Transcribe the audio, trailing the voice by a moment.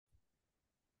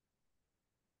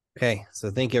Okay, so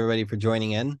thank you everybody for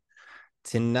joining in.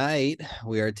 Tonight,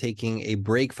 we are taking a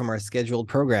break from our scheduled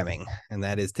programming, and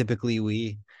that is typically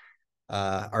we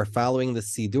are following the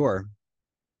Siddur.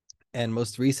 And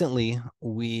most recently,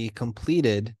 we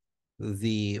completed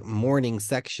the morning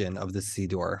section of the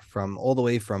Siddur from all the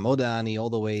way from Odani all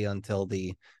the way until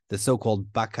the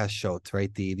so-called Bakashot,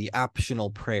 right? The optional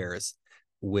prayers,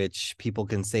 which people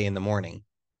can say in the morning.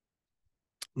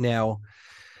 Now,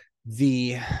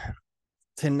 the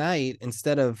tonight,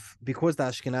 instead of, because the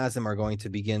Ashkenazim are going to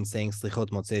begin saying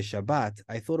Slichot Motzei Shabbat,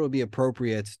 I thought it would be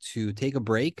appropriate to take a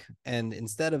break, and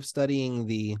instead of studying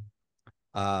the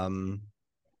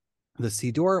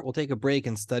Siddur, we'll take a break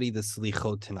and study the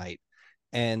Slichot tonight.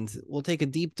 And we'll take a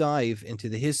deep dive into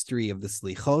the history of the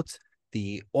Slichot,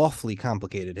 the awfully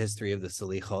complicated history of the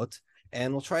Selichot,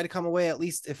 and we'll try to come away, at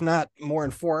least, if not more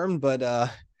informed, but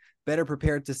better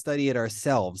prepared to study it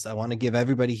ourselves. I want to give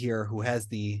everybody here who has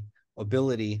the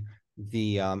ability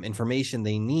the information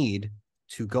they need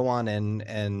to go on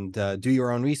and do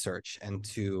your own research and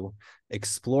to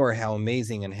explore how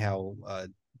amazing and how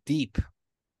deep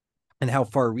and how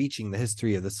far-reaching the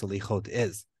history of the Selichot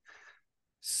is.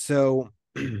 So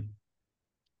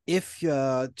if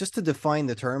just to define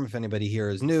the term, if anybody here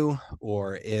is new,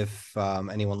 or if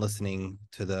anyone listening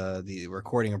to the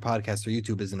recording or podcast or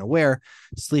YouTube isn't aware,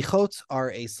 Slichot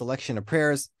are a selection of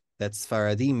prayers that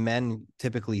Sfaradim men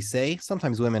typically say,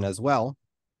 sometimes women as well,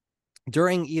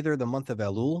 during either the month of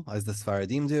Elul, as the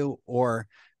Sfaradim do, or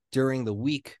during the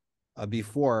week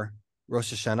before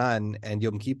Rosh Hashanah and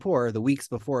Yom Kippur, the weeks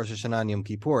before Rosh Hashanah and Yom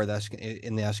Kippur, in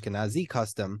the Ashkenazi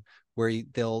custom, where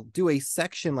they'll do a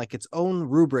section like its own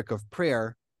rubric of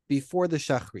prayer before the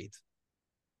Shachrit.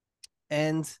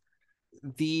 And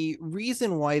the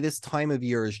reason why this time of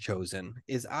year is chosen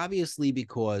is obviously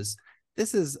because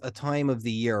this is a time of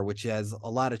the year which has a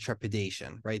lot of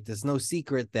trepidation, right? There's no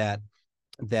secret that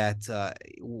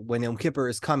when Yom Kippur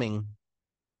is coming,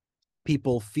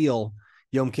 people feel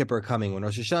Yom Kippur coming. When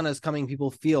Rosh Hashanah is coming, people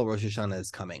feel Rosh Hashanah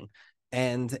is coming.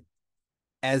 And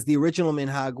as the original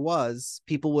minhag was,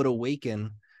 people would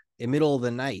awaken in the middle of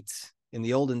the night. In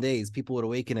the olden days, people would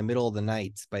awaken in the middle of the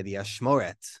night by the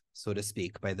Ashmoret, so to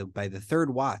speak, by the third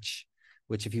watch,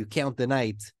 which, if you count the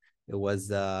night, it was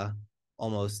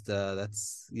almost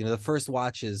that's the first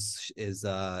watch is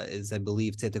I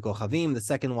believe Tzeit Kochavim. The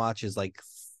second watch is like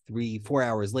 3-4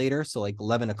 hours later, so like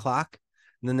 11 o'clock.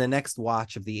 And then the next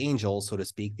watch of the angels, so to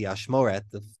speak, the Ashmoret,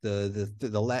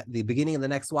 the beginning of the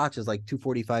next watch is like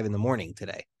 2:45 in the morning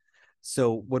today.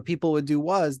 So what people would do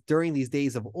was, during these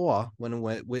days of awe, when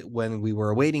we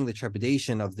were awaiting the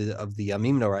trepidation of the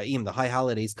Yamim Noraim, the high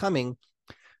holidays coming,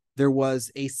 there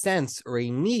was a sense or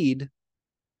a need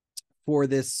for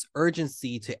this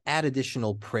urgency to add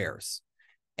additional prayers.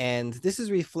 And this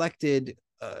is reflected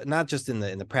not just in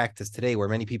the practice today, where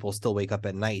many people still wake up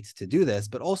at night to do this,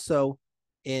 but also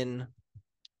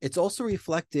it's also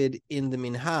reflected in the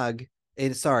minhag,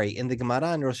 in the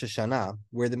Gemara in Rosh Hashanah,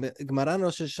 where the Gemara in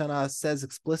Rosh Hashanah says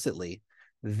explicitly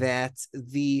that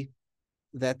the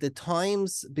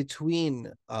times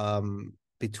between Rosh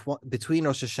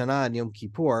Hashanah and Yom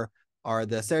Kippur are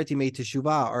the Aseret Yemei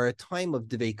Teshuvah, are a time of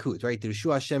Dveikut, right?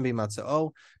 Dirshu Hashem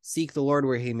b'matzao, seek the Lord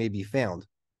where he may be found.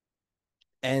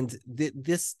 And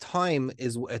this time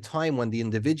is a time when the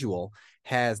individual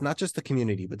has, not just the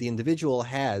community, but the individual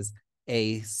has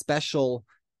a special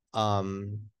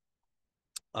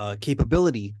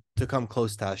capability to come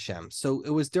close to Hashem. So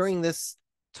it was during this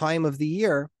time of the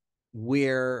year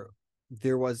where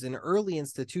there was an early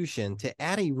institution to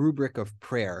add a rubric of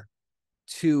prayer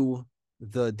to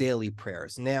the daily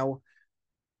prayers. Now,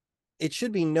 it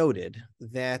should be noted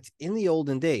that in the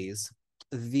olden days,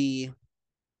 the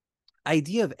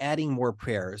idea of adding more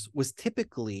prayers was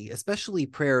typically, especially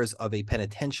prayers of a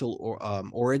penitential or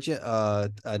origin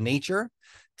nature,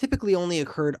 typically only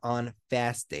occurred on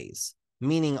fast days,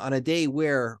 meaning on a day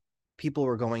where people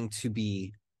were going to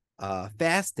be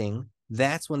fasting.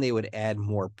 That's when they would add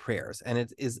more prayers. And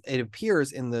it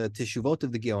appears in the Teshuvot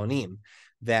of the Geonim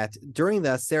that during the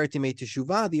Aseret Yemei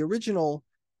Teshuvah, the original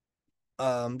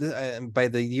by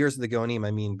the years of the Geonim,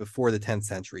 I mean before the 10th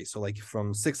century, so like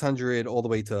from 600 all the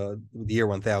way to the year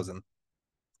 1000.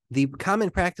 The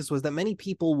common practice was that many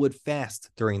people would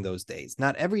fast during those days,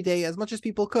 not every day, as much as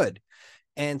people could,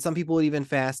 and some people would even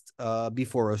fast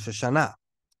before Rosh Hashanah.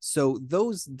 So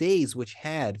those days which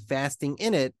had fasting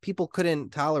in it, people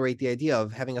couldn't tolerate the idea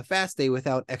of having a fast day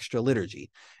without extra liturgy,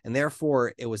 and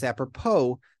therefore it was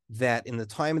apropos that in the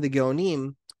time of the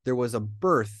Geonim, there was a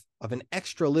birth of an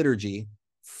extra liturgy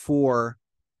for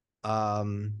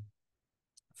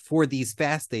these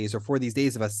fast days, or for these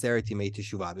days of Aseret Yemei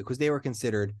Teshuvah, because they were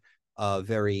considered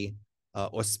very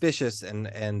auspicious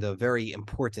and a very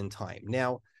important time.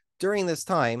 Now, during this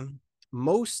time,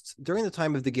 during the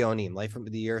time of the Geonim, like from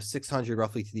the year 600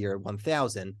 roughly to the year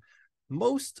 1000,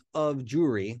 most of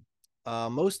Jewry,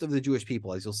 most of the Jewish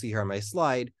people, as you'll see here on my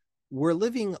slide, were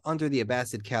living under the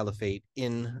Abbasid Caliphate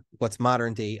in what's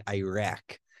modern day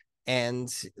Iraq.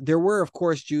 And there were, of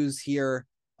course, Jews here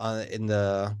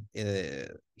here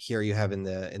you have in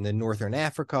the northern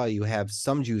Africa. You have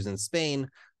some Jews in Spain,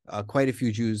 quite a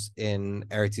few Jews in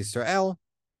Eretz Yisrael,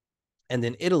 and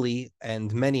in Italy,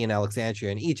 and many in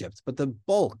Alexandria and Egypt. But the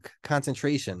bulk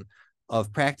concentration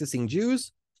of practicing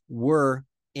Jews were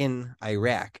in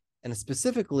Iraq, and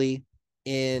specifically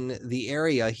in the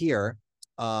area here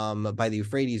by the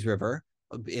Euphrates River,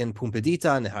 in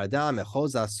Pumbedita, Nehardam,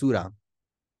 Mechoza, Sura.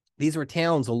 These were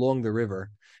towns along the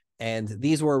river, and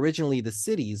these were originally the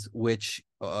cities which,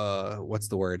 these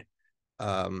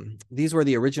were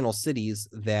the original cities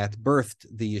that birthed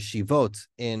the yeshivot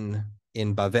in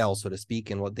Bavel, so to speak,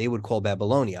 in what they would call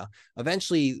Babylonia.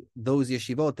 Eventually, those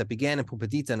yeshivot that began in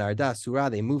Pumbedita and Arda, Sura,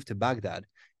 they moved to Baghdad.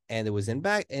 And it was in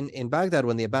Baghdad,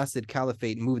 when the Abbasid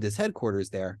Caliphate moved its headquarters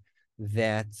there,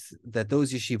 that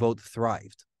those yeshivot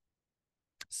thrived.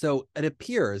 So it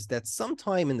appears that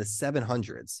sometime in the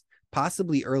 700s,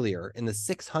 possibly earlier in the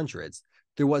 600s,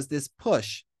 there was this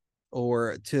push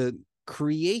or to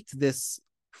create this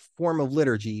form of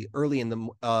liturgy early in the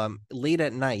late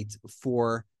at night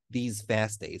for these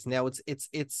fast days. Now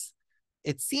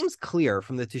it seems clear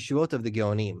from the Teshuvot of the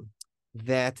Geonim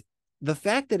that the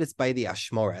fact that it's by the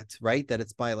Ashmoret, right? That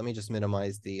it's by, let me just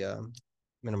minimize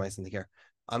something here.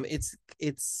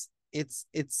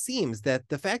 It seems that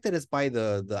the fact that it's by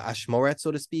the Ashmoret,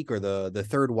 so to speak, or the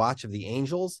third watch of the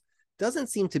angels, doesn't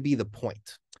seem to be the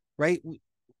point, right?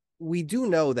 We do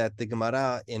know that the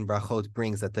Gemara in Brachot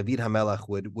brings that David HaMelech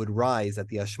would rise at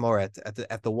the Ashmoret,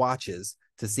 at the watches,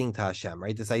 to sing to Hashem,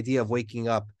 right? This idea of waking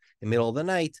up in the middle of the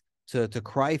night to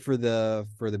cry for the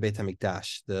Beit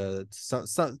HaMikdash.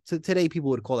 Today people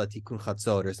would call it Tikkun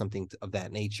Chatzot or something of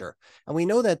that nature. And we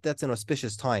know that that's an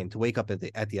auspicious time to wake up at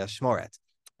the Ashmoret.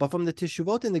 But from the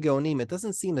Teshuvot and the Geonim, it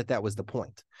doesn't seem that was the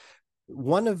point.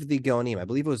 One of the Geonim, I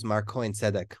believe it was Mar Cohen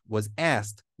Tzedek, was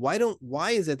asked,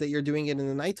 why is it that you're doing it in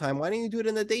the nighttime? Why don't you do it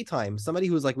in the daytime? Somebody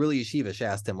who was like really yeshivish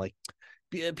asked him, like,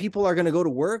 people are going to go to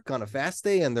work on a fast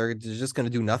day and they're just going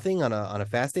to do nothing on a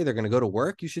fast day. They're going to go to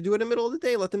work. You should do it in the middle of the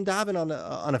day. Let them daven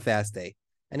on a fast day.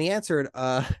 And he answered,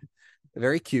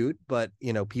 very cute, but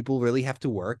people really have to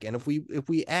work. And if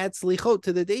we add Selichot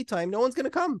to the daytime, no one's going to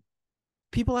come.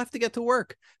 People have to get to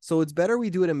work. So it's better we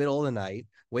do it in the middle of the night,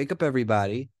 wake up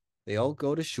everybody. They all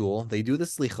go to shul, they do the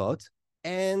Selichot,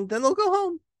 and then they'll go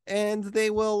home. And they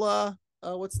will,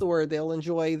 they'll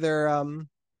enjoy their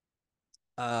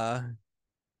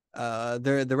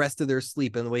the rest of their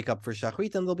sleep and wake up for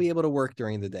Shachrit, and they'll be able to work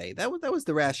during the day. That was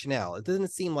the rationale. It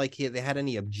doesn't seem like they had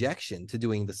any objection to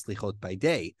doing the Selichot by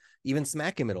day, even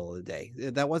smack in the middle of the day.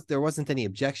 There wasn't any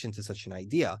objection to such an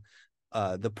idea.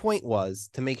 The point was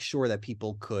to make sure that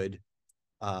people could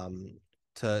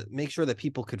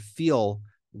feel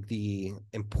the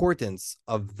importance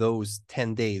of those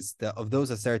 10 days, of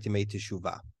those Aseret Yemei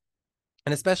Teshuvah,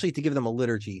 and especially to give them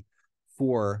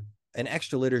an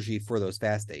extra liturgy for those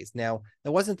fast days. Now,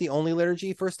 that wasn't the only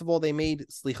liturgy. First of all, they made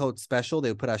Slichot special. They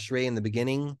would put Ashrei in the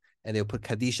beginning, and they would put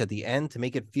Kaddish at the end to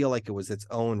make it feel like it was its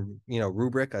own,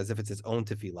 rubric, as if it's its own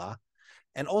tefillah.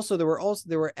 And also there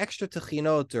were extra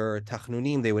techinot or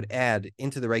tachnunim they would add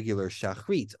into the regular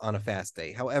shachrit on a fast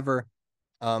day. However,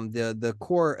 the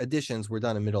core additions were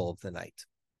done in the middle of the night.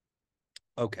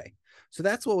 Okay, so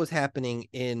that's what was happening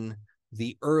in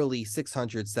the early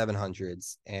 600s,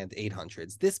 700s, and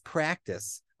 800s. This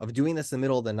practice of doing this in the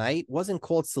middle of the night wasn't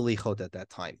called Selichot at that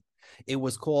time. It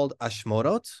was called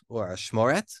Ashmorot or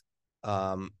Ashmoret,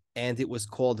 and it was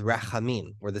called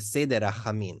Rachamin, or the Seder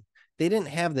Rachamin. They didn't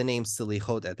have the name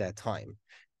Selichot at that time.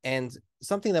 And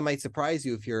something that might surprise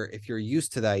you if you're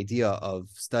used to the idea of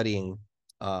studying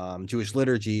Jewish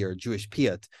liturgy or Jewish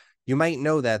piyut, you might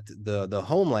know that the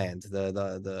homeland,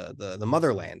 the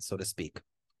motherland, so to speak,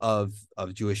 of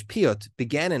Jewish piyut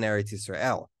began in Eretz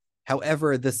Yisrael.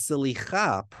 However, the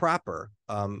selicha proper,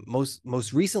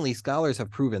 most recently scholars have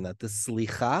proven that the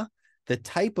selicha, the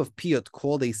type of piyut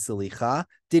called a selicha,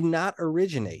 did not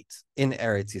originate in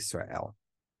Eretz Yisrael.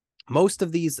 Most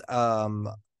of these,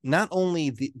 not only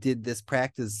did this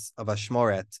practice of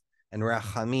Ashmoret and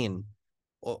Rachamin,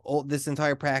 all this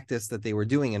entire practice that they were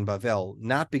doing in Bavel,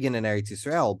 not begin in Eretz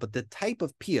Yisrael, but the type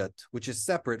of piyut, which is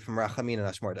separate from Rachamin and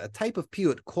Ashmoret, a type of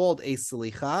piyut called a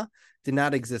selicha, did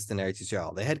not exist in Eretz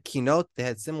Yisrael. They had kinot, they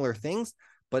had similar things,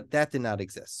 but that did not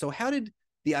exist. So how did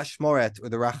the Ashmoret or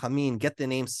the Rachamim get the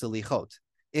name Selichot?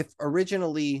 If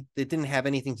originally it didn't have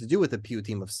anything to do with the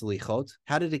piyutim of Selichot,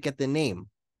 how did it get the name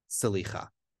Selicha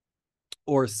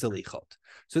or Selichot?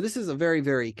 So this is a very,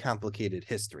 very complicated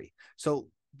history. So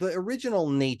the original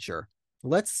nature,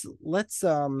 let's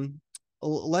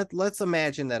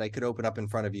imagine that I could open up in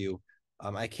front of you.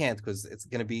 I can't because it's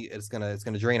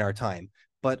gonna drain our time.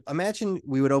 But imagine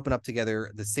we would open up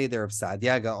together the Seder of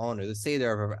Sadia Gaon or the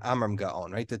Seder of Amram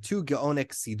Gaon, right? The two Gaonic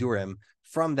Sidurim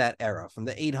from that era, from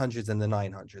the 800s and the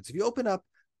 900s. If you open up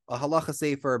a halacha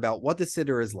sefer about what the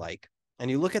Siddur is like, and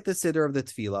you look at the Siddur of the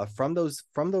Tefillah from those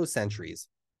centuries,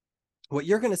 what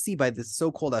you're going to see by this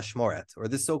so-called Ashmoret or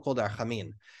this so-called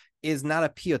Archamin is not a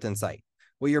piyut in sight.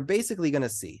 What you're basically going to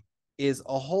see is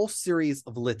a whole series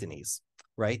of litanies,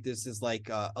 right? This is like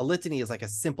a litany is like a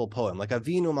simple poem, like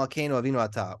Avinu Malkeinu Avinu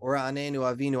Ata, or Anenu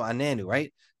Avinu Anenu,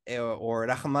 right? Or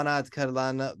Rachmanad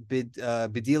Karlan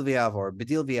Bidil V'Yavor,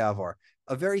 Bidil V'Yavor.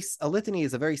 A litany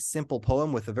is a very simple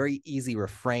poem with a very easy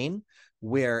refrain,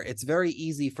 where it's very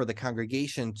easy for the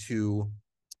congregation to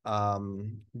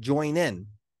join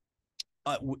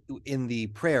in the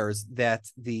prayers that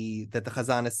the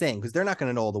Chazan is saying, because they're not going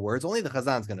to know all the words. Only the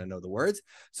Chazan's going to know the words.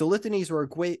 So litanies were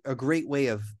a great way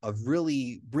of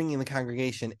really bringing the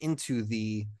congregation into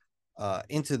the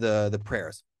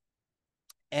prayers.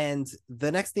 And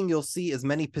the next thing you'll see is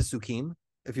many Pesukim.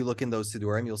 If you look in those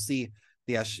Sidurim, you'll see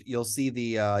the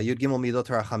Yud Gimel Midot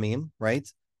Rachamim,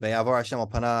 right? Ve'yavor Hashem al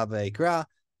panav ve'ikra.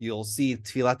 You'll see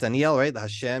Tfilat Daniel, right?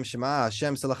 Hashem Shema,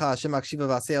 Hashem Salacha, Hashem Akshiva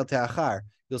V'Aseh Te'achar.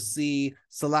 You'll see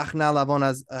Salach Na Lavon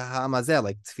HaMazeh,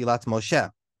 like Tfilat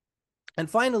Moshe. And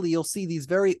finally, you'll see these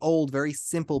very old, very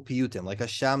simple piyutim, like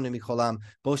Hashem Micholam,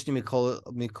 Boshni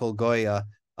Mikol Goya,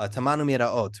 Tamanu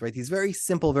Miraot, right? These very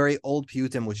simple, very old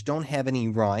piyutim, which don't have any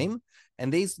rhyme.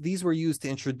 And these were used to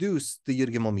introduce the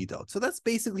Yud Gimel Midot. So that's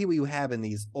basically what you have in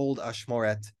these old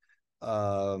Ashmoret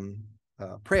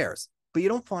prayers. But you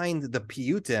don't find the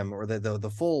piyutim or the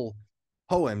full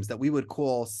poems that we would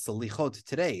call Selichot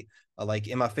today, like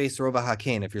Imafes Rova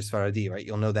Haken, if you're Sfaradi, right?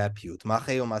 You'll know that piyut.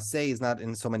 Mache o Maseh is not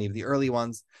in so many of the early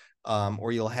ones,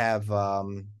 or you'll have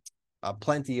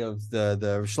plenty of the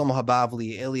Shlomo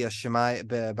Habavli, Elia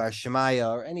Bar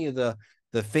Shemaya, or any of the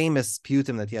famous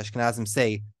piyutim that the Ashkenazim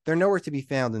say. They're nowhere to be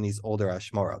found in these older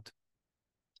Ashmorot.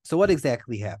 So what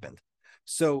exactly happened?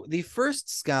 So the first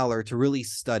scholar to really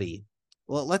study,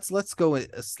 well, let's go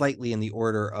slightly in the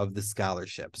order of the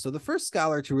scholarship. So the first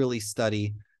scholar to really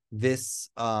study this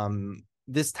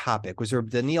topic was Reb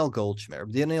Daniel Goldschmidt.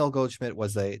 Reb Daniel Goldschmidt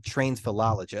was a trained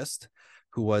philologist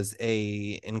who was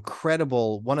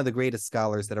one of the greatest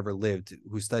scholars that ever lived,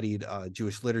 who studied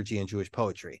Jewish liturgy and Jewish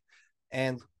poetry.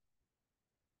 And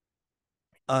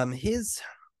his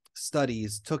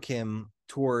studies took him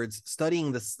towards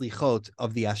studying the Slichot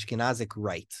of the Ashkenazic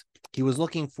rite. He was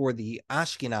looking for the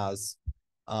Ashkenaz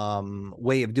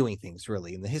way of doing things,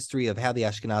 really, in the history of how the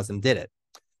Ashkenazim did it.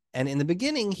 And in the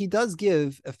beginning, he does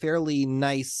give a fairly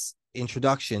nice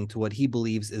introduction to what he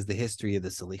believes is the history of the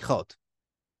Selichot.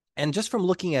 And just from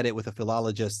looking at it with a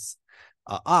philologist's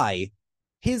eye,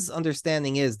 his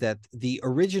understanding is that the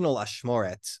original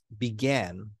Ashmoret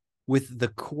began with the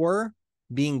core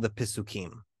being the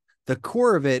Pisukim. The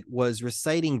core of it was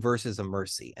reciting verses of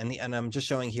mercy. And I'm just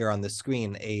showing here on the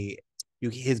screen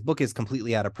his book is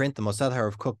completely out of print. The Mossad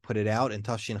Harav Kook put it out in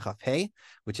Tafshin Chaf Hey,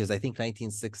 which is, I think,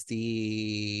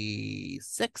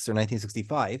 1966 or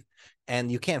 1965,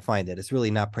 and you can't find it. It's really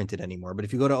not printed anymore. But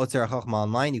if you go to Otzer HaChochma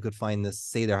online, you could find this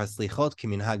Seder HaSlichot,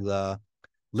 Kiminhag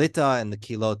Lita, and the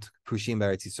Kilot Prushim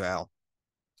Beretz Yisrael.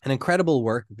 An incredible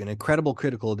work, an incredible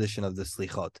critical edition of the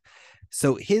Slichot.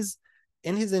 So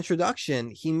in his introduction,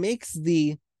 he makes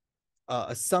the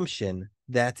assumption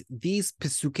that these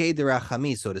Pesukei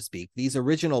Derachami, so to speak, these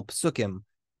original Pesukim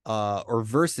or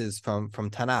verses from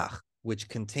Tanakh, which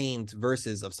contained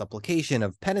verses of supplication,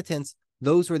 of penitence,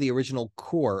 those were the original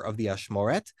core of the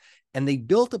Ashmoret, and they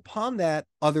built upon that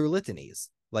other litanies,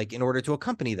 like in order to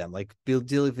accompany them, like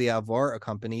Bildil V'Yavor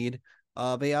accompanied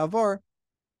V'Yavor,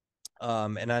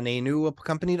 and Anenu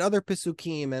accompanied other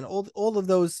Pesukim, and all of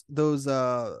those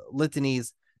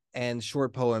litanies and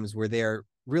short poems were there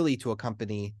really to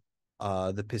accompany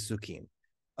the Pesukim.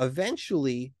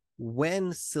 Eventually,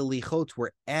 when Selichot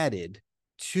were added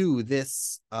to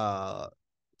this,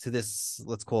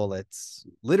 let's call it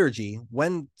liturgy,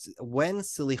 when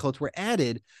Selichot were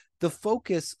added, the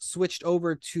focus switched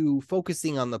over to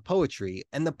focusing on the poetry,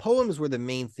 and the poems were the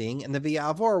main thing, and the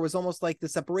V'Yavor was almost like the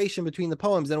separation between the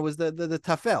poems, and it was the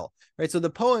tafel, right? So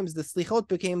the poems, the Selichot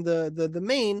became the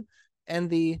main, and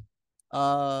the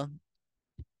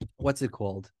what's it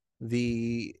called?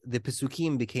 The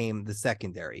Pesukim became the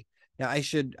secondary. Now, I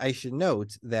should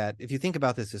note that if you think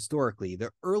about this historically, the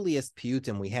earliest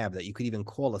piyutim we have that you could even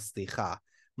call a slicha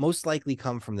most likely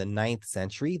come from the 9th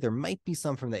century. There might be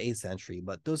some from the 8th century,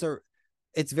 but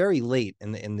it's very late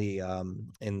in the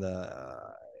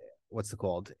what's it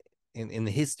called, in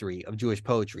the history of Jewish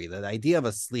poetry. The idea of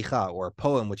a slicha, or a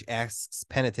poem which asks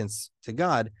penitence to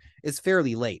God, is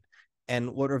fairly late.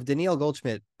 And what Rav Daniel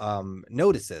Goldschmidt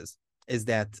notices is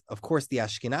that, of course, the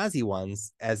Ashkenazi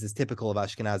ones, as is typical of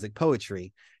Ashkenazic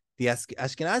poetry, the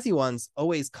Ashkenazi ones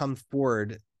always come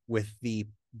forward with the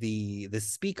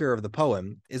speaker of the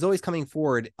poem is always coming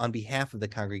forward on behalf of the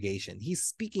congregation. He's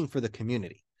speaking for the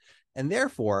community. And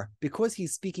therefore, because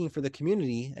he's speaking for the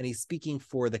community and he's speaking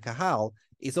for the kahal,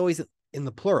 it's always in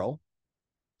the plural.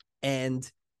 And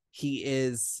he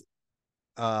is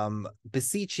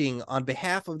beseeching on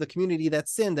behalf of the community that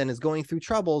sinned and is going through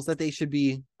troubles, that they should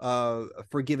be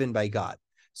forgiven by God.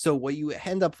 So what you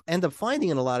end up finding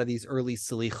in a lot of these early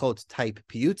Selichot type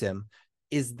piyutim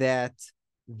is that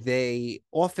they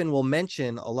often will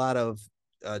mention a lot of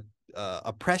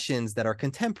oppressions that are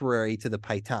contemporary to the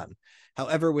Paitan.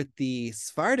 However, with the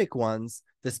Sephardic ones,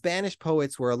 the Spanish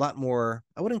poets were a lot more,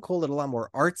 I wouldn't call it a lot more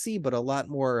artsy, but a lot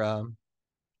more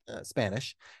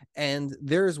Spanish, and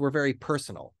theirs were very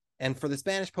personal. And for the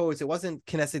Spanish poets, it wasn't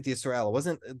Knesset Yisrael, it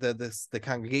wasn't the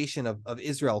congregation of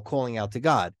Israel calling out to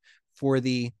God. For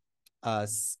the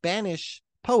Spanish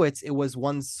poets, it was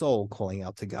one soul calling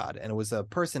out to God, and it was a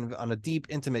person on a deep,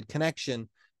 intimate connection,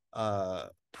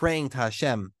 praying to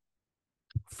Hashem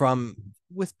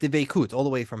with Devekut, all the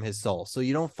way from his soul. So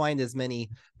you don't find as many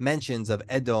mentions of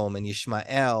Edom and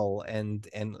Yishmael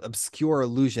and obscure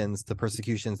allusions to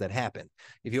persecutions that happen.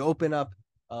 If you open up,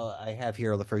 I have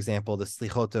here, for example, the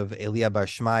Slichot of Elia Bar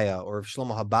Shmaya or of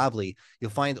Shlomo HaBavli,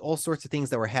 you'll find all sorts of things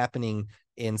that were happening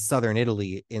in southern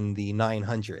Italy in the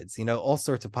 900s, all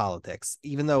sorts of politics,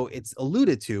 even though it's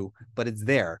alluded to, but it's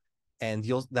there. And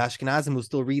the Ashkenazim who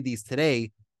still read these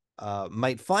today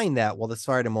might find that, while the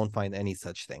Sephardim won't find any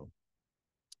such thing.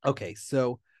 Okay,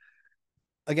 so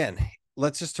again,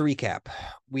 let's just to recap.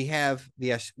 We have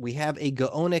a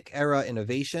Gaonic era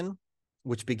innovation,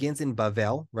 which begins in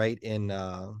Bavel, right, in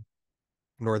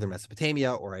northern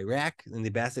Mesopotamia or Iraq, in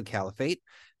the Abbasid Caliphate.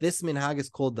 This minhag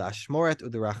is called the Ashmoret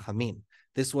U'derachamim.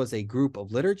 This was a group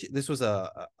of liturgy. This was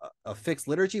a fixed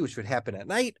liturgy, which would happen at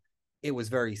night. It was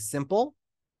very simple.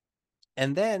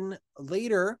 And then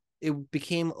later, it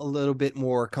became a little bit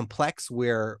more complex,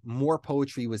 where more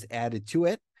poetry was added to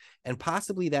it. And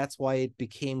possibly that's why it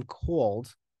became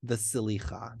called the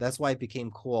Selicha. That's why it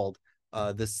became called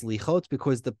the Selichot,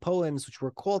 because the poems which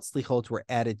were called Selichot were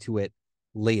added to it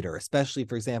later. Especially,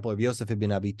 for example, Rabbi Yosef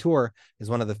ibn Abitur is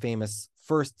one of the famous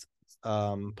first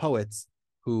poets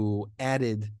who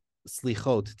added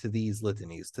Selichot to these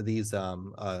litanies, to these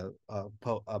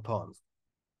poems.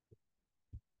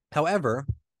 However,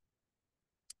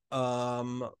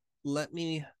 let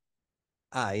me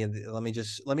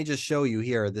just show you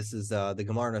here. This is the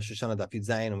Gemara Rosh Hashanah Daf Yud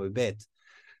Zayin and Bet.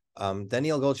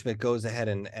 Daniel Goldschmidt goes ahead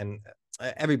and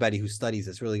everybody who studies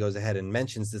this really goes ahead and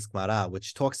mentions this Gemara,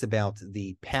 which talks about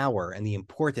the power and the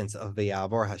importance of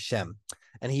V'ya'avor Hashem,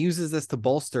 and he uses this to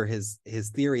bolster his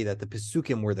theory that the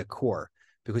Pesukim were the core,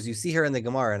 because you see here in the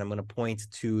Gemara, and I'm going to point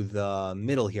to the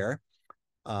middle here.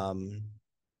 Amar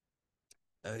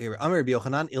Rabbi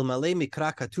Yochanan, ilmale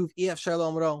mikra katuv efshar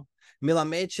lomro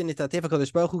milamed shenitatev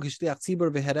HaKadosh Baruch Hu k'shliach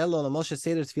tzibur v'herel lo l'Moshe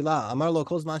seder tefillah. Amar lo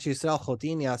kol zman sheYisrael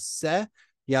chotin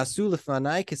yasu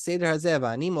lefanai keseder hazeh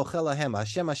v'ani mochel lahem.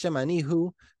 Hashem ani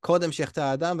hu kodem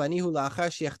shechta adam v'ani hu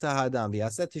la'achar shechta adam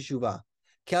v'yaseh teshuvah.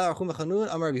 Kel archum v'chanun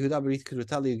Amar Rabbi Yehuda berit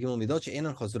kruta liyugimul midot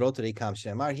she'enon chozrot reikam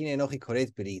she'amar hine enochi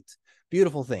koret berit.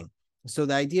 Beautiful thing. So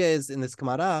the idea is in this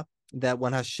Gemara that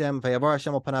when Hashem, Vayavar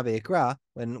Hashem al panav v'yikra,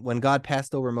 when God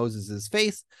passed over Moses'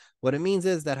 face, what it means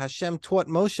is that Hashem taught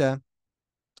Moshe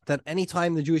that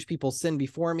anytime the Jewish people sin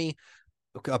before me,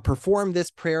 perform this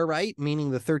prayer right,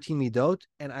 meaning the 13 midot,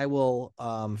 and I will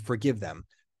forgive them.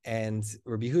 And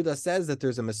Rabbi Yehuda says that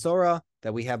there's a Masorah,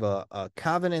 that we have a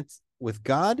covenant with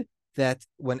God, that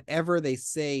whenever they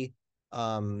say the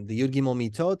Yud Gimel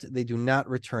Mitot, they do not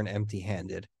return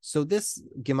empty-handed. So this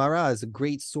Gemara is a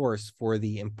great source for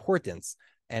the importance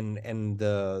and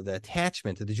the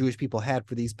attachment that the Jewish people had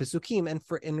for these Pesukim. And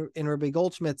for in Rabbi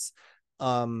Goldschmidt's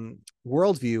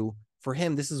worldview, for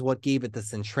him, this is what gave it the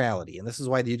centrality. And this is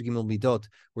why the Yud Gimel Midot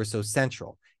were so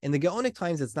central. In the Gaonic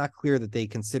times, it's not clear that they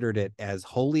considered it as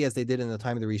holy as they did in the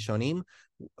time of the Rishonim.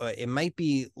 It might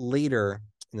be later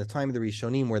in the time of the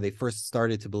Rishonim where they first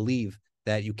started to believe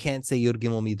that you can't say Yud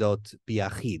Gimel Midot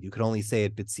biyachid. You could only say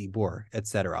it b'tzibur,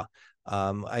 etc.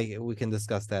 We can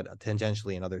discuss that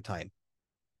tangentially another time.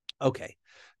 Okay,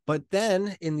 But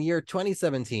then in the year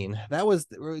 2017, that was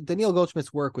Daniel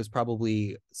Goldschmidt's work was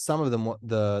probably some of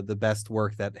the best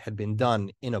work that had been done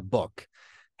in a book.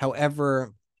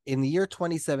 However, in the year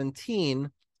 2017,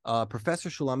 Professor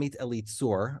Shulamit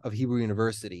Elitzur of Hebrew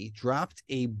University dropped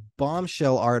a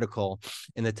bombshell article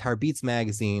in the Tarbitz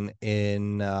magazine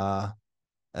in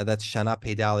that's Shana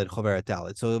Peidalid Choveret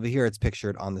Dalid. So over here, it's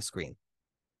pictured on the screen.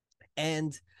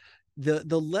 And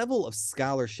the level of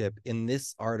scholarship in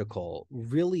this article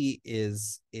really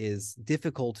is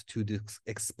difficult to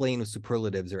explain with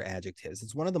superlatives or adjectives.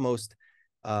 It's one of the most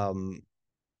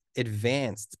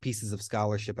advanced pieces of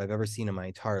scholarship I've ever seen in my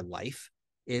entire life.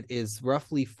 It is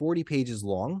roughly 40 pages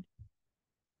long,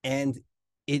 and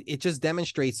it just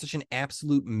demonstrates such an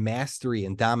absolute mastery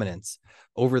and dominance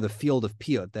over the field of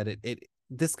piyut that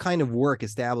this kind of work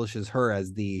establishes her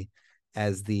as the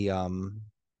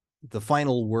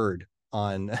final word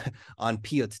on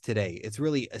piyut today. It's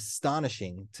really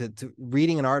astonishing to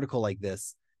reading an article like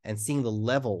this and seeing the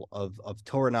level of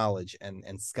Torah knowledge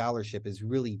and scholarship is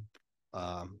really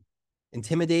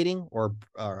intimidating or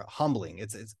humbling.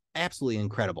 It's absolutely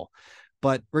incredible.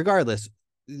 But regardless,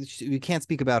 we can't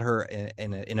speak about her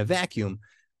in a vacuum.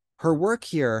 Her work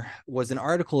here was an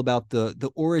article about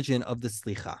the origin of the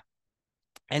slicha.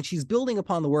 And she's building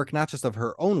upon the work, not just of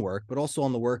her own work, but also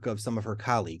on the work of some of her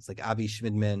colleagues like Avi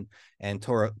Shmidman and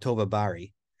Tova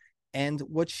Bari. And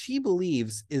what she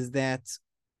believes is that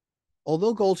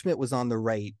although Goldschmidt was on the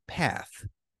right path,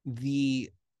 the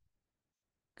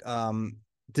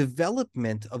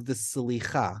development of the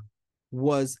Selicha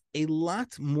was a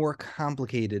lot more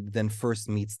complicated than first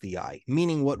meets the eye,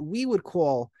 meaning what we would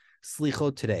call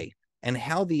Selichot today and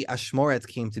how the Ashmoret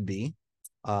came to be.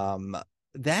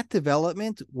 That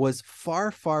development was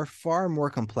far, far, far more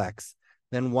complex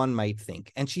than one might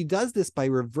think. And she does this by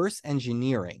reverse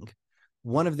engineering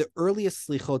one of the earliest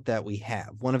slichot that we have,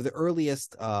 one of the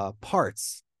earliest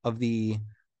parts of the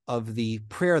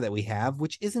prayer that we have,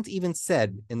 which isn't even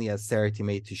said in the Aseret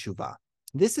Yemei Teshuvah.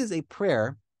 This is a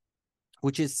prayer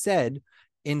which is said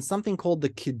in something called the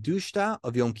Kiddushta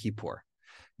of Yom Kippur.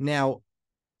 Now,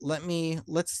 I'm going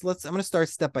to start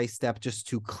step by step just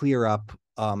to clear up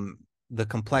the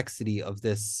complexity of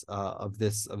this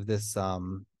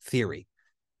theory.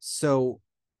 So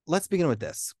let's begin with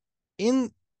this.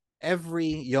 In every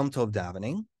Yom Tov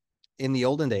davening, in the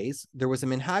olden days, there was a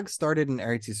minhag started in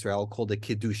Eretz Yisrael called the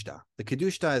Kiddushta. The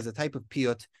Kiddushta is a type of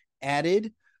piyut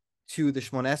added to the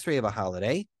Shmona Esrei of a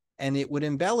holiday, and it would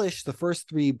embellish the first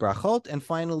three brachot and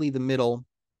finally the middle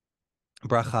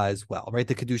bracha as well, right?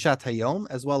 The Keddushat Hayom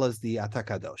as well as the Ata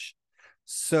Kadosh.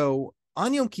 So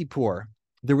on Yom Kippur,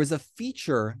 there was a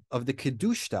feature of the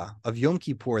Kiddushta of Yom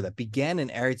Kippur that began in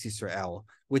Eretz Yisrael,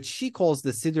 which she calls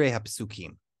the Sidrei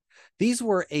HaPesukim. These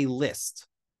were a list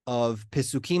of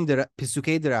Pesukei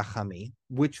Derachami,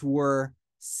 which were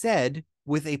said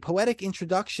with a poetic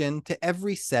introduction to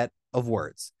every set of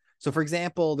words. So, for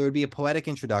example, there would be a poetic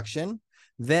introduction,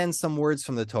 then some words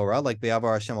from the Torah, like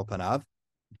Be'avar Hashem al Panav,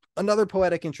 another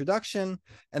poetic introduction,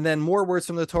 and then more words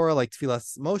from the Torah, like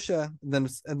Tfilas Moshe,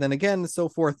 and then again, so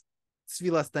forth,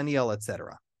 Tfilas Daniel,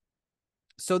 etc.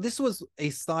 So this was a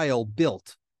style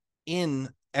built in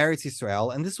Eretz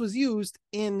Yisrael, and this was used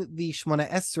in the Shmona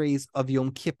Esreis of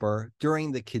Yom Kippur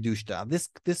during the Kiddushta,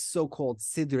 this so-called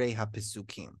Sidrei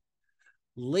HaPesukim.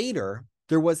 Later,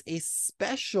 there was a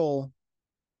special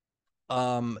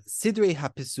Sidrei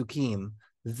HaPesukim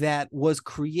that was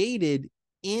created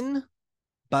in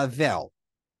Bavel.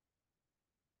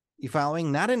 You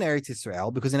following? Not in Eretz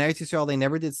Yisrael, because in Eretz Yisrael they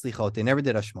never did Slichot, they never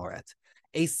did Ashmoret.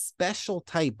 A special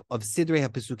type of Sidrei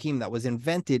HaPesukim that was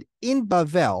invented in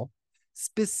Bavel,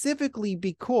 specifically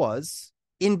because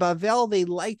in Bavel they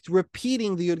liked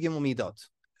repeating the Yud Gimel Midot.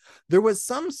 There was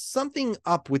something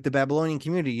up with the Babylonian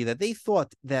community that they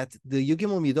thought that the Yud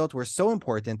Gimel Midot were so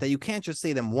important that you can't just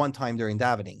say them one time during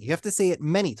davening. You have to say it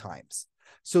many times.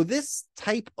 So this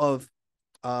type of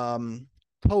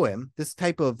poem, this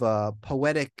type of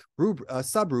poetic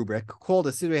sub-rubric called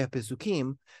a Sidrei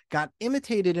HaPesukim got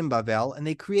imitated in Bavel, and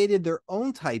they created their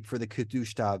own type for the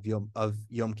Kiddushta of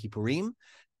Yom Kippurim.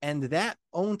 And that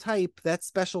own type, that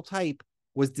special type,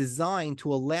 was designed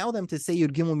to allow them to say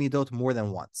Yud Gimel Midot more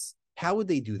than once. How would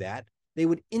they do that? They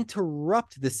would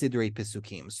interrupt the Sidrei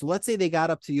Pesukim. So let's say they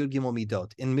got up to Yud Gimel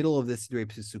Midot in the middle of the Sidrei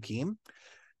Pesukim.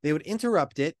 They would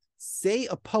interrupt it, say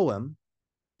a poem,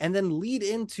 and then lead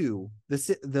into the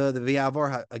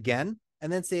V'yavor again,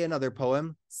 and then say another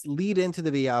poem, lead into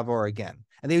the V'yavor again.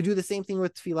 And they would do the same thing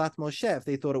with Tfilat Moshe if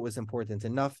they thought it was important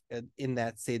enough in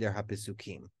that Seder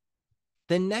HaPesukim.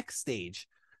 The next stage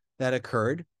that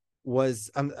occurred was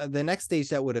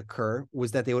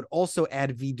that they would also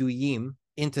add viduyim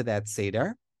into that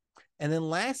Seder. And then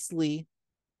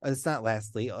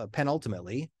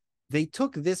penultimately, they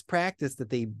took this practice that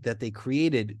they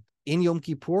created in Yom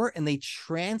Kippur and they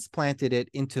transplanted it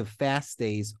into fast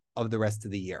days of the rest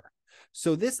of the year.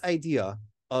 So this idea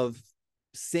of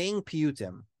saying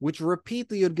piyutim, which repeat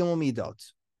the Yud Gimel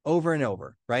Midot over and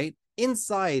over, right?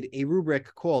 Inside a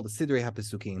rubric called Sidrei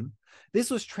HaPesukim,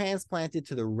 this was transplanted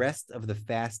to the rest of the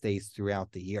fast days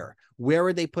throughout the year. Where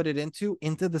would they put it into?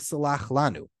 Into the Salach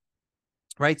Lanu,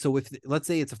 right? So if, let's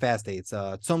say it's a fast day, it's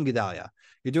Tzom Gedalia,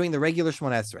 you're doing the regular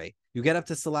Shmon Esrei, you get up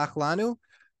to Salach Lanu,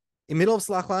 in middle of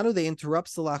Salach Lanu, they interrupt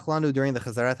Salach Lanu during the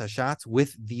Chazarat HaShatz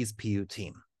with these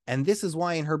piyutim. And this is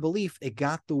why, in her belief, it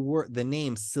got the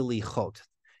name Selichot.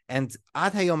 And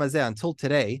ad hayom hazeh, until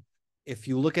today, if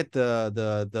you look at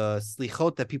the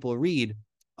Slichot that people read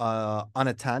on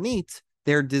a Tanit,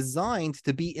 they're designed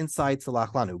to be inside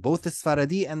Salach Lanu. Both the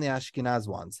Sfaradi and the Ashkenaz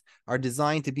ones are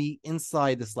designed to be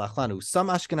inside the Salach Lanu. Some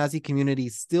Ashkenazi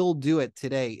communities still do it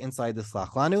today inside the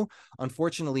Salach Lanu.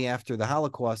 Unfortunately, after the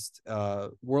Holocaust,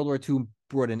 World War II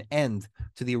brought an end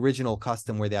to the original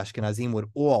custom where the Ashkenazim would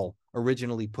all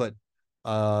originally put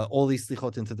all these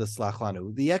Slichot into the Salach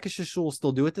Lanu. The Yekish shuls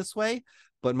still do it this way,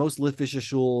 but most Litvish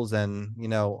shuls and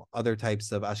other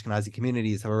types of Ashkenazi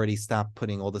communities have already stopped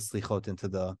putting all the Slichot into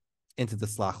the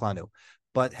Salach Lanu.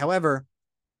 But however,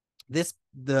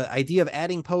 the idea of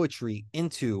adding poetry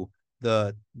into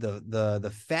the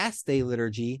fast day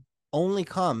liturgy only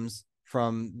comes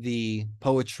from the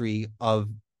poetry of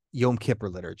Yom Kippur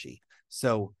liturgy.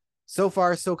 So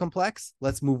far so complex.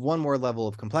 Let's move one more level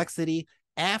of complexity.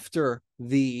 After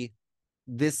this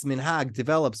minhag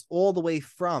develops all the way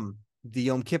from the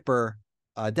Yom Kippur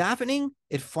davening,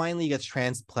 it finally gets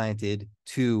transplanted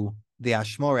to the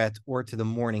Ashmoret or to the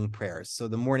morning prayers. So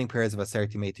the morning prayers of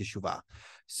Aseret Yemei Teshuvah.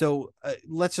 So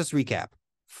let's just recap.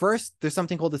 First, there's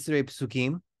something called the Sidrei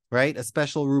Pesukim, right? A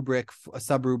special rubric, a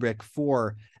sub-rubric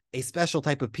for a special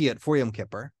type of piyut for Yom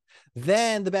Kippur.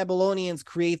 Then the Babylonians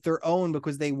create their own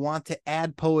because they want to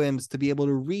add poems to be able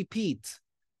to repeat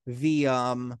the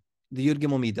Yud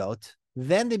Gimel Midot.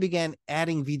 Then they began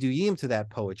adding viduyim to that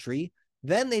poetry.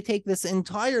 Then they take this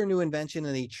entire new invention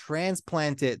and they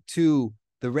transplant it to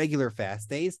the regular fast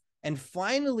days. And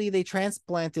finally, they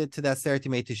transplant it to the Aseret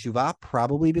Yemei Teshuvah,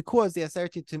 probably because the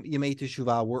Aseret Yemei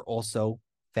Teshuvah were also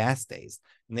fast days.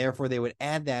 And therefore, they would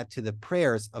add that to the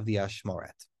prayers of the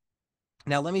Ashmoret.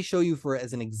 Now, let me show you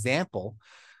as an example,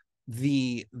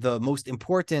 the most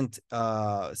important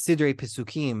Sidrei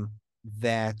Pesukim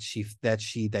that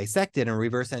she dissected and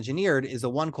reverse engineered is a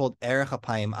one called Erech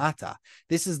HaPayim Ata.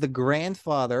 This is the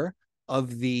grandfather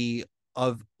of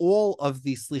all of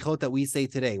the slichot that we say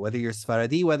today, whether you're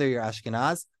Sfaradi, whether you're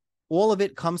Ashkenaz, all of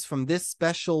it comes from this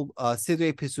special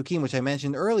Sidrei Pesukim, which I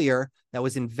mentioned earlier, that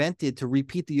was invented to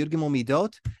repeat the Yud Gimel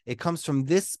Midot. It comes from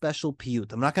this special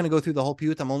piyut. I'm not going to go through the whole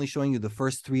piyut. I'm only showing you the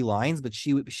first 3 lines, but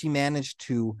she managed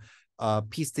to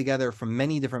piece together from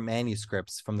many different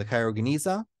manuscripts from the Cairo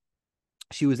Geniza.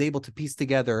 She was able to piece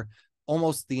together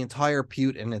almost the entire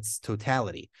piyut in its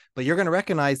totality. But you're going to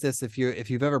recognize this if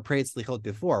you've ever prayed slichot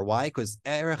before. Why? Because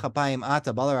Erech HaPayim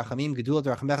Ata Bal Rachamim Gedulat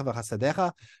Rachamecha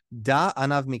V'Chasadecha Da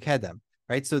Anav Mikedem.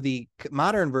 Right? So the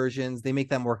modern versions, they make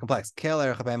that more complex. Kel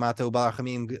Erech HaPayim Ata Bal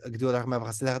Rachamim Gedulat Rachamecha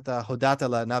V'Chasadecha Hodata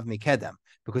LaNav Mikedem,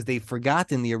 because they've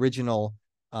forgotten the original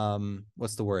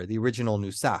the original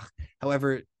nusach.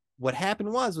 However, what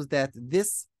happened was that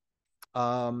this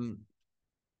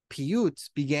piyut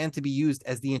began to be used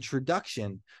as the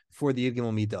introduction for the Yud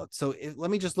Gimel Midot. So let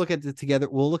me just look at it together.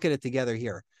 We'll look at it together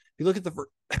here. If you look at the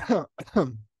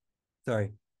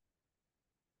sorry.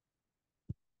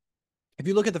 If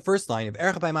you look at the first line of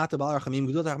Erech HaPayim Ata Bal Rachamim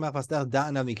Gedulat Rachamecha V'Chasadecha Da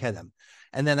Anav Mikedem,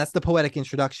 and then that's the poetic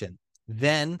introduction.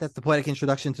 Then that's the poetic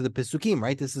introduction to the Pesukim,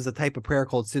 right? This is a type of prayer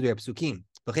called Sidrei Pesukim.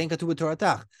 V'chein katuv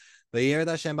b'Toratach. Right,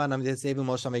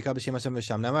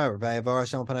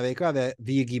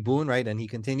 and he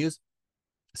continues.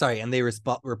 Sorry, and they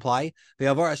reply,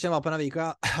 etc.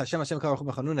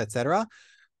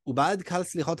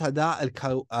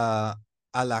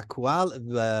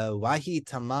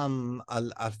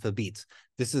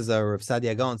 This is a Rav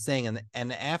Sadia Gaon saying,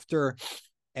 and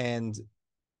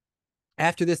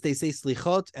after this, they say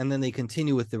slichot, and then they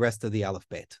continue with the rest of the aleph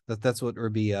bet. That's what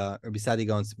Rabbi Sadia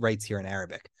Gaon writes here in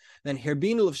Arabic. Then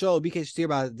herbinu l'vshol bikesh tir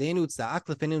ba'adenu tza'ak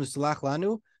lefenenu salach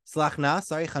lanu salach na,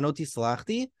 sorry, chanoti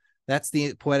salachti. That's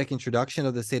the poetic introduction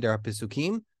of the Seder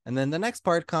HaPesukim. And then the next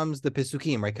part comes the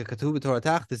Pesukim, right? Katuv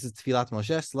b'Toratach, this is Tfilat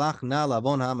Moshe, salach na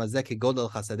lavon ha'mazeh kegodel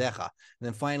chasadecha. And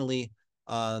then finally,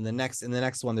 in the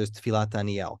next one, there's Tfilat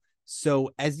Daniel.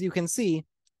 So as you can see,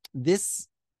 this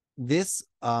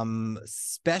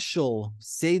special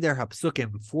Seder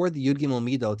HaPsukim for the Yud Gimel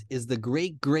Midot is the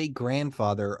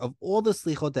great-great-grandfather of all the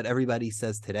Slichot that everybody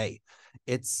says today.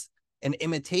 It's an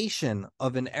imitation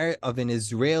of an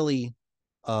Israeli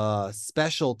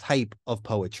special type of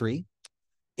poetry.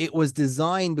 It was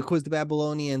designed because the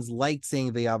Babylonians liked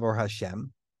saying V'yavor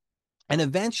Hashem, and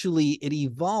eventually it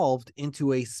evolved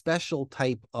into a special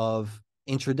type of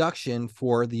introduction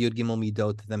for the Yud Gimel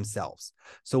Midot themselves.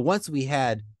 So once we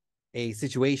had a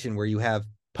situation where you have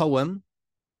poem,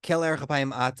 Kel Erech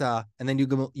Apayim Ata, and then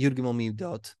Yud Gimel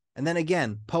Midot, and then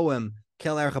again, poem,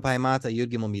 Kel Erech Apayim Ata,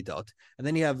 Yud Gimel Midot, and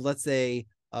then you have, let's say,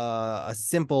 a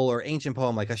simple or ancient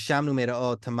poem like Hashamnu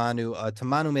Meraot, Tamanu,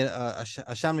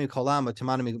 Hashamnu Kolam,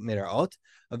 Tamanu Meraot.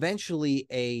 Eventually,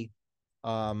 a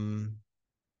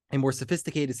more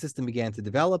sophisticated system began to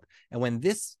develop, and when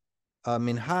this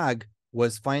minhag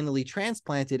was finally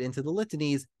transplanted into the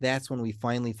litanies, that's when we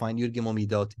finally find Yud Gimel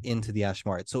Midot into the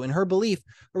Ashmarit. So in her belief,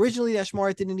 originally the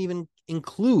Ashmarit didn't even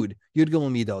include Yud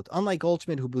Gimel Midot. Unlike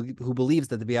Goldschmidt, who believes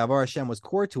that the V'yavar Hashem was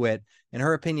core to it, in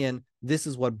her opinion, this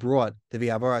is what brought the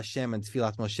V'yavar Hashem and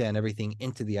Tfilat Moshe and everything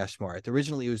into the Ashmarit.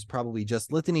 Originally, it was probably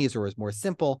just litanies or was more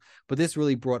simple, but this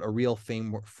really brought a real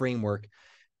framework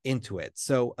into it.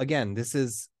 So again, this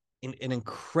is an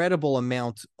incredible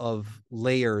amount of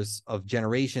layers of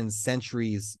generations,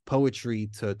 centuries, poetry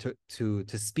to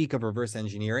speak of reverse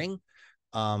engineering.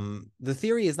 The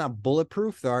theory is not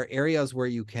bulletproof. There are areas where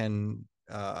you can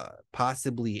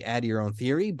possibly add your own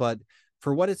theory, but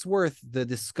for what it's worth, the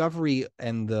discovery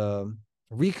and the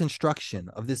reconstruction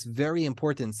of this very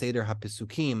important Seder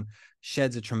HaPesukim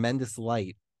sheds a tremendous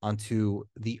light onto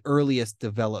the earliest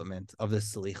development of the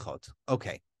Selichot.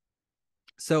 Okay.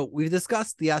 So we've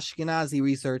discussed the Ashkenazi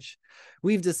research.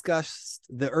 We've discussed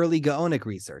the early Gaonic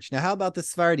research. Now, how about the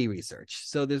Sephardi research?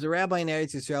 So there's a rabbi in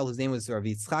Eretz Yisrael whose name was Rav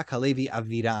Yitzchak Halevi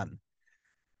Aviran.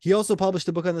 He also published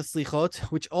a book on the Slichot,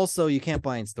 which also you can't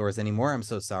buy in stores anymore. I'm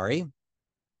so sorry.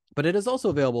 But it is also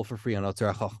available for free on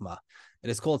Otzar HaChochma. It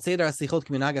is called Seder HaSlichot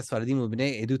K'minhag HaSfaradim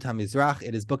U'Bnei Edut HaMizrach.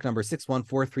 It is book number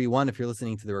 61431 if you're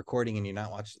listening to the recording and you're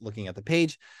not looking at the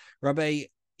page. Rabbi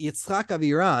Yitzchak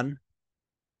Aviran,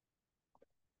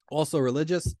 also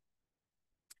religious,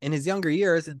 in his younger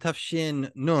years, in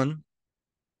Tafshin Nun,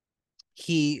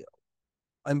 he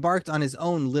embarked on his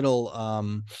own little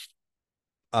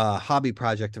hobby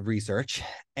project of research,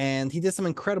 and he did some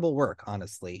incredible work.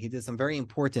 Honestly, he did some very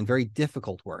important, very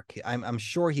difficult work. I'm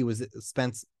sure he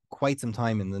spent quite some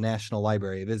time in the National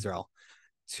Library of Israel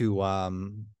to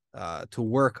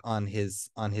work on his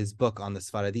book on the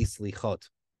Sfaradi Slichot.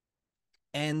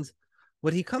 And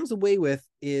what he comes away with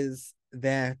is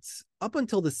that up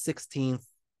until the 16th,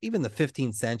 even the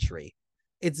 15th century,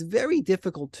 it's very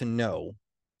difficult to know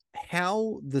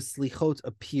how the Slichot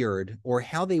appeared or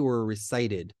how they were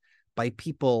recited by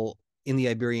people in the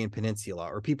Iberian Peninsula,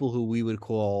 or people who we would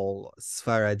call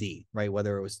Sfaradi, right?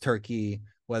 Whether it was Turkey,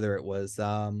 whether it was,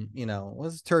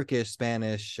 was Turkish,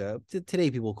 Spanish.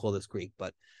 Today people call this Greek,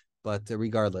 but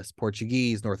regardless,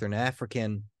 Portuguese, Northern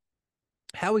African.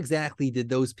 How exactly did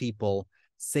those people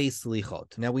say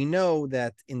Selichot? Now, we know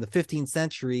that in the 15th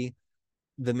century,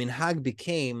 the minhag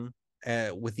became,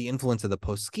 with the influence of the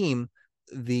poskim,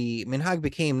 the minhag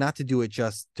became not to do it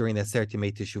just during the Aseret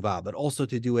Yemei Teshuvah, but also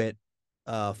to do it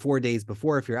 4 days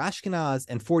before if you're Ashkenaz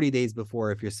and 40 days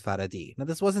before if you're Sfaradi. Now,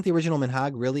 this wasn't the original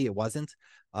minhag, really. It wasn't.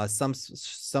 Some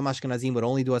Ashkenazim would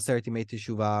only do Aseret Yemei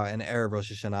Teshuvah and Erev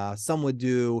Rosh Hashanah. Some would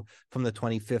do from the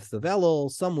 25th of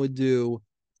Elul. Some would do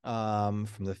from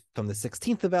the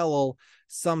 16th of Elul.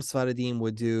 Some Sfaradim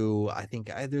would do, I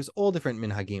think, there's all different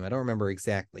minhagim. I don't remember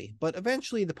exactly, but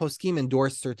eventually the poskim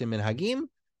endorsed certain minhagim,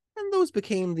 and those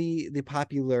became the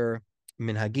popular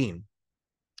minhagim.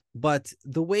 But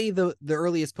the way the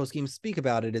earliest poskim speak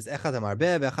about it is echad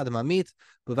hamarbev, echad hamamit,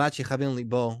 b'vat shechavin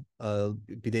libo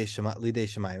lidei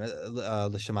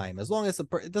shemayim. As long as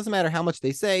it doesn't matter how much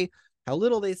they say, how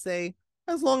little they say,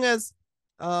 as long as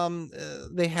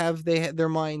they have their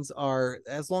minds are,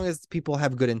 as long as people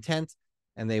have good intent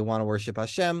and they want to worship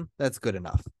Hashem, that's good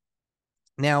enough.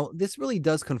 Now, this really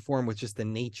does conform with just the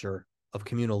nature of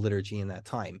communal liturgy in that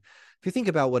time. If you think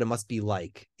about what it must be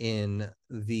like in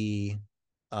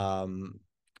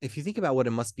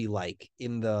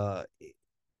the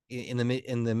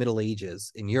Middle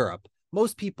Ages in Europe,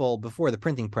 most people before the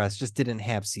printing press just didn't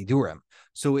have Sidurim.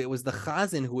 So it was the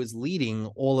Chazan who was leading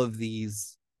all of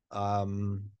these I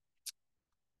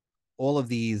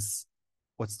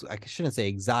shouldn't say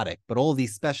exotic, but all of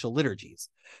these special liturgies.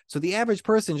 So the average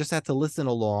person just had to listen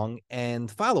along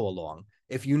and follow along.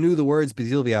 If you knew the words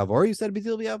B'zil V'Yavor, you said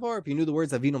B'zil V'Yavor. If you knew the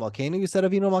words Avinu Malkeinu, you said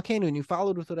Avinu Malkeinu, and you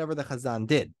followed with whatever the Chazan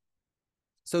did.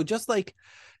 So just like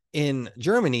in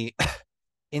Germany,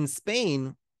 in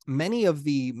Spain, many of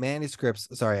the manuscripts,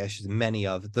 sorry, I should many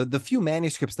of the few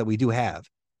manuscripts that we do have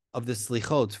of the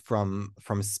Selichot from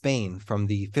Spain from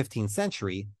the 15th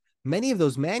century, many of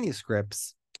those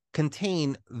manuscripts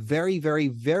contain very, very,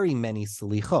 very many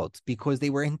Selichot because they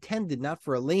were intended not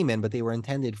for a layman, but they were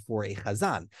intended for a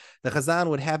Chazan. The Chazan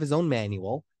would have his own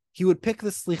manual. He would pick the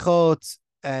Selichot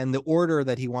and the order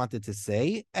that he wanted to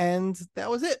say, and that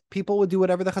was it. People would do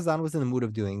whatever the Chazan was in the mood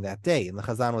of doing that day, and the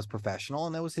Chazan was professional,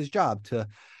 and that was his job to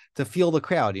feel the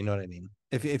crowd. You know what I mean?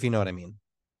 If you know what I mean.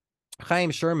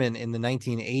 Chaim Sherman in the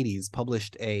 1980s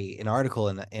published an article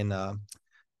in a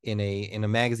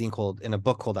magazine called in a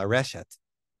book called Areshet,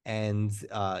 and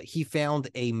he found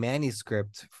a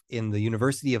manuscript in the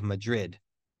University of Madrid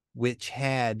which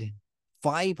had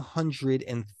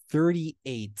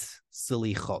 538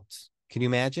 silichot. Can you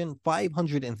imagine?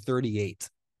 538.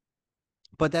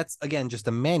 But that's, again, just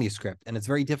a manuscript, and it's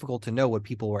very difficult to know what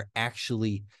people were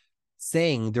actually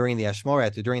saying during the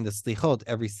Ashmoret or during the Slichot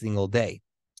every single day.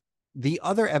 The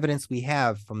other evidence we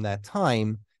have from that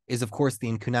time is, of course, the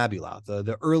incunabula,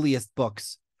 the earliest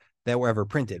books that were ever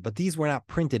printed. But these were not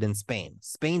printed in Spain.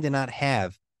 Spain did not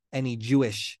have any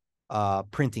Jewish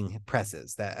printing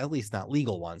presses, that at least not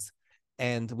legal ones.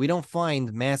 And we don't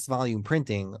find mass volume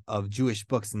printing of Jewish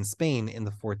books in Spain in the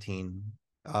 14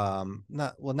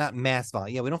 not mass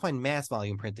volume. Yeah, we don't find mass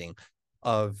volume printing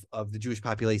of the Jewish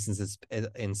populations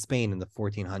in Spain in the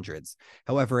 1400s.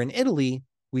 However, in Italy,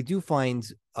 we do find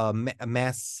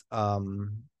mass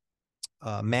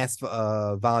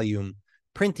volume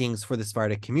printings for the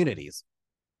Sephardic communities.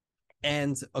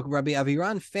 And Rabbi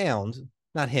Aviran found,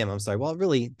 not him, I'm sorry, well,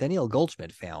 really, Daniel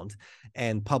Goldschmidt found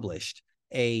and published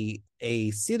a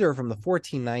siddur from the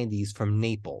 1490s from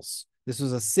Naples. This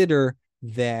was a siddur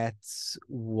that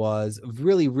was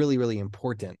really, really, really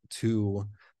important to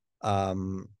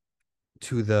the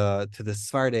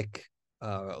Sephardic,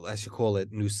 I should call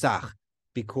it Nusach,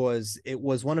 because it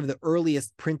was one of the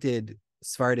earliest printed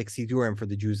Sephardic Sidurim for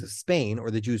the Jews of Spain,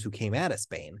 or the Jews who came out of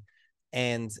Spain.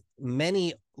 And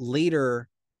many later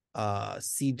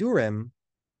Sidurim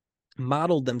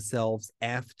modeled themselves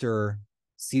after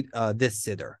this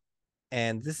Siddur.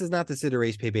 And this is not the Siddur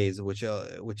Reish Pei Beis, which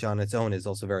on its own is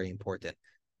also very important.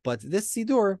 But this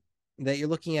Siddur that you're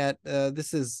looking at,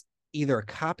 this is either a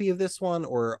copy of this one,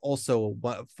 or also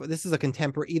this is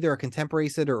either a contemporary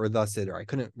Siddur or the Siddur. I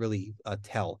couldn't really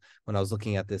tell when I was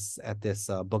looking at this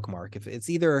bookmark if it's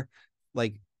either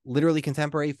like literally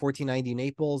contemporary 1490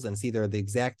 Naples and it's either the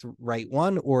exact right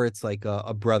one, or it's like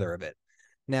a brother of it.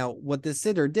 Now, what this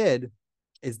Siddur did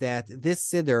is that this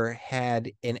Siddur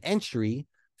had an entry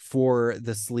for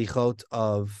the Slichot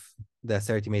of the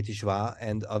Aseret Yemei Teshuvah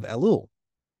and of Elul.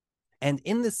 And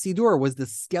in the Siddur was the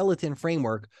skeleton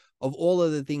framework of all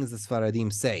of the things the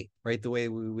Sfaradim say, right? The way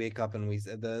we wake up and we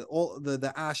say the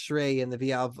Ashrei and the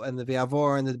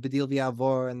V'Yavor and the Bedil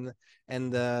V'Yavor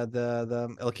and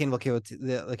the Elokeinu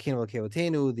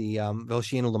V'Kevotenu, the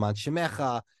V'Hoshienu L'Man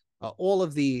Shemecha, all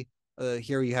of the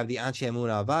here you have the Anshe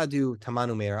Emuna Avadu,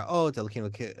 Tamanu Meiraot, Elokeinu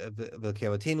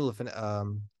V'Kevotenu,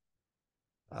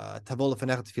 Tavo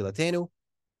L'Fanecha Tefilatenu.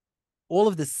 All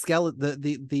of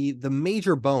the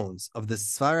major bones of the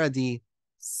Sfaradi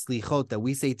Slichot that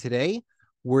we say today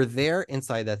were there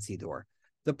inside that Siddur.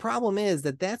 The problem is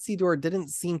that Siddur didn't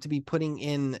seem to be putting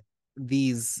in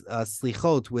these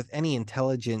Slichot with any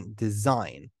intelligent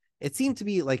design. It seemed to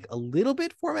be like a little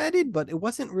bit formatted, but it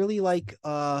wasn't really like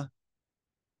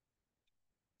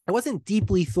it wasn't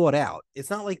deeply thought out. It's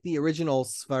not like the original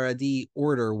Sfaradi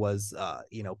order was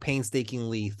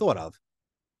painstakingly thought of.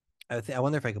 I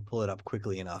wonder if I could pull it up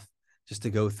quickly enough just to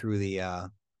go through he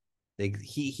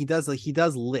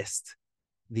does list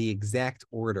the exact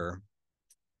order.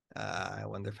 I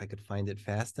wonder if I could find it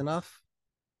fast enough.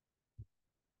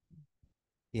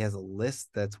 He has a list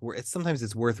sometimes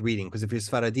it's worth reading, because if you're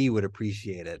Sfaradi, you would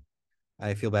appreciate it.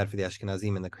 I feel bad for the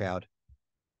Ashkenazim in the crowd.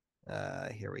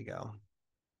 Here we go.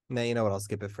 Now, you know what? I'll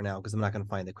skip it for now because I'm not going to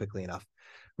find it quickly enough.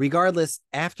 Regardless,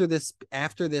 after this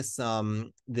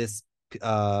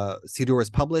Siddur was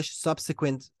published,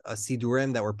 subsequent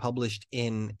Siddurim that were published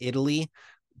in Italy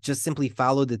just simply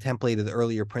followed the template of the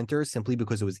earlier printers, simply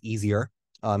because it was easier.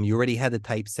 You already had the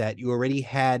typeset, you already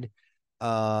had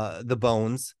the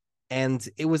bones, and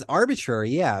it was arbitrary.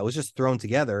 Yeah, it was just thrown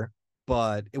together,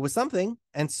 but it was something,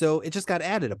 and so it just got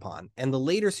added upon. And the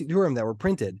later Siddurim that were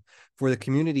printed for the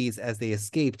communities as they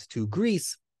escaped to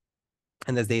Greece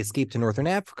and as they escaped to Northern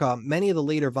Africa, many of the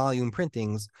later volume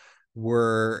printings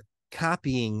were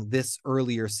copying this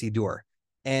earlier Siddur.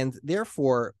 And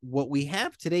therefore, what we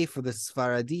have today for the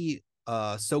Sfaradi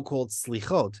so-called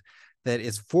Slichot that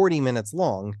is 40 minutes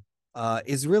long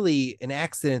is really an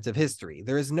accident of history.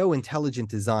 There is no intelligent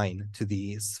design to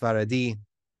the Sfaradi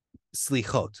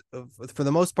Slichot. For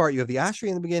the most part, you have the Ashri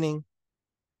in the beginning,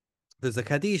 there's a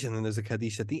Kaddish, and then there's a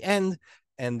Kaddish at the end,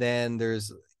 and then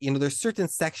there's certain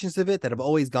sections of it that have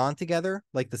always gone together,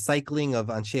 like the cycling of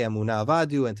Anshe Amunah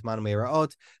Avadu and Tamanu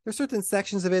Meiraot. There's certain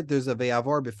sections of it. There's a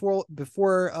Ve'avar before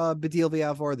Bedil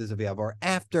Ve'avar. There's a Ve'avar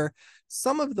after.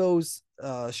 Some of those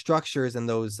structures and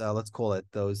those let's call it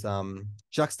those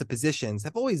juxtapositions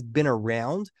have always been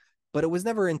around, but it was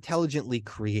never intelligently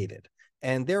created.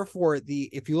 And therefore,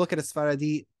 if you look at a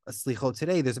Sfaradi Slichot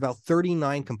today, there's about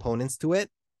 39 components to it,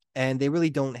 and they really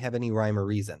don't have any rhyme or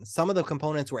reason. Some of the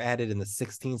components were added in the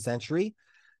 16th century,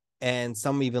 and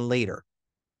some even later.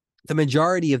 The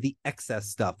majority of the excess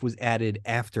stuff was added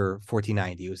after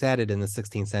 1490. It was added in the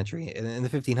 16th century. In the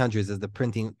 1500s, as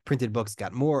the printed books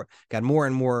got more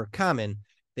and more common,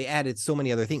 they added so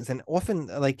many other things. And often,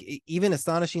 like, even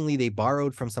astonishingly, they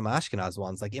borrowed from some Ashkenaz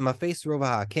ones. Like Imafes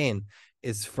Rova HaKen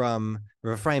is from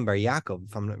Rav Ephraim Bar Yaakov,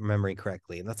 if I'm remembering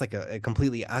correctly. And that's like a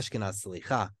completely Ashkenaz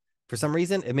Selicha. For some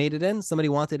reason, it made it in. Somebody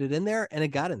wanted it in there, and it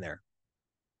got in there.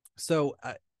 So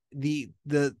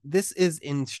this is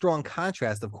in strong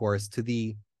contrast, of course, to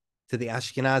the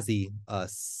Ashkenazi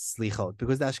slichot,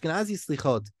 because the Ashkenazi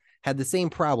slichot had the same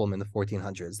problem in the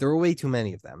 1400s. There were way too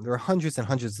many of them. There were hundreds and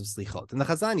hundreds of slichot, and the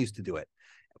Chazan used to do it.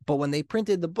 But when they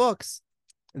printed the books,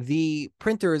 the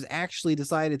printers actually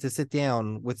decided to sit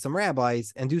down with some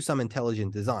rabbis and do some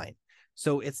intelligent design.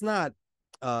 So it's not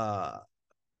the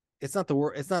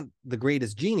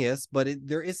greatest genius, but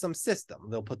there is some system.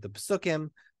 They'll put the psukim,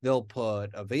 they'll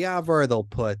put a ve'avar, they'll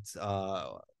put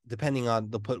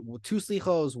they'll put two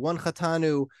slichos, one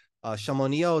chatanu,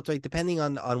 shamoniot, right? Depending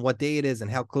on what day it is and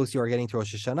how close you are getting to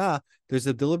Rosh Hashanah, there's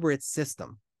a deliberate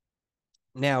system.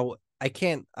 Now, I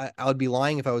would be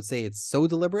lying if I would say it's so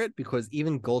deliberate, because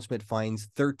even Goldschmidt finds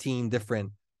 13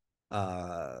 different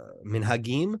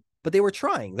minhagim, but they were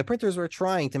trying. The printers were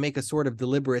trying to make a sort of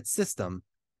deliberate system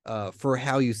for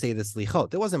how you say the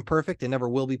slichot. It wasn't perfect. It never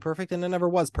will be perfect, and it never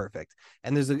was perfect.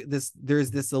 And there's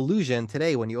this illusion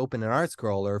today when you open an art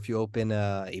scroll, or if you open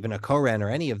even a Koran or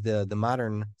any of the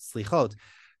modern slichot,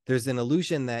 there's an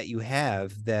illusion that you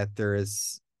have that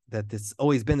this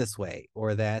always been this way,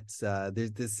 or that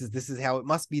this is how it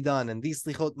must be done, and these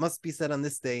slichot must be said on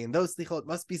this day, and those slichot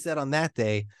must be said on that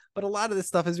day. But a lot of this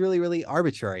stuff is really, really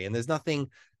arbitrary, and there's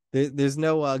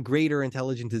no greater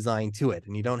intelligent design to it,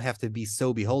 and you don't have to be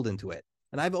so beholden to it.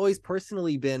 And I've always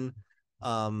personally been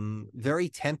very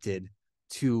tempted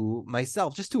to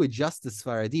myself just to adjust the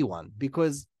Sfaradi one,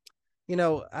 because I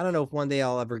don't know if one day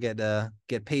I'll ever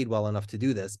get paid well enough to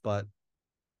do this, but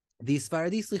these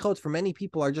Sfaradi Slichot for many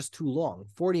people are just too long.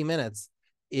 40 minutes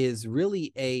is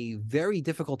really a very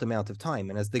difficult amount of time.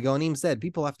 And as the Gaonim said,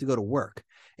 people have to go to work.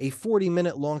 A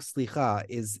 40-minute long slicha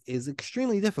is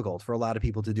extremely difficult for a lot of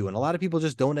people to do. And a lot of people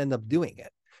just don't end up doing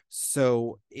it.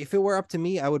 So if it were up to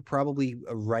me, I would probably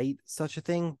write such a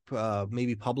thing,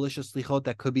 maybe publish a slichot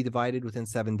that could be divided within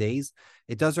 7 days.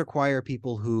 It does require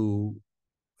people who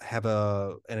have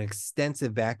an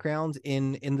extensive background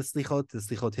in the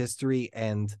slichot history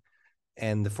and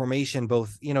the formation,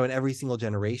 both, in every single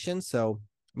generation. So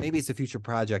maybe it's a future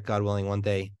project, God willing. One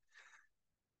day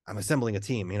I'm assembling a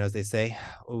team, as they say,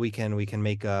 we can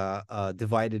make a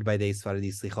divided by day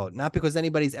Sfaradi Slichot, not because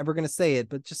anybody's ever going to say it,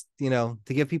 but just, to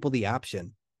give people the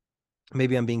option.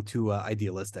 Maybe I'm being too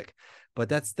idealistic, but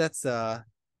that's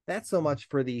so much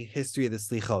for the history of the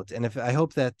Slichot. And I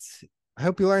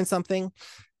hope you learned something.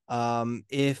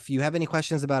 If you have any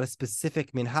questions about a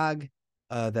specific minhag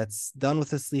that's done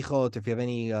with the slichot, if you have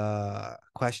any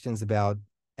questions about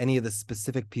any of the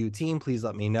specific piyutim, please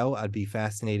let me know. I'd be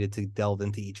fascinated to delve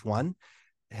into each one.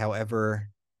 However,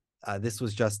 this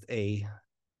was just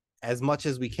as much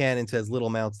as we can into as little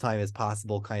amount of time as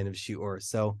possible kind of shiur.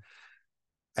 So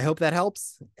I hope that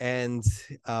helps. And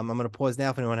I'm going to pause now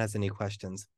if anyone has any questions.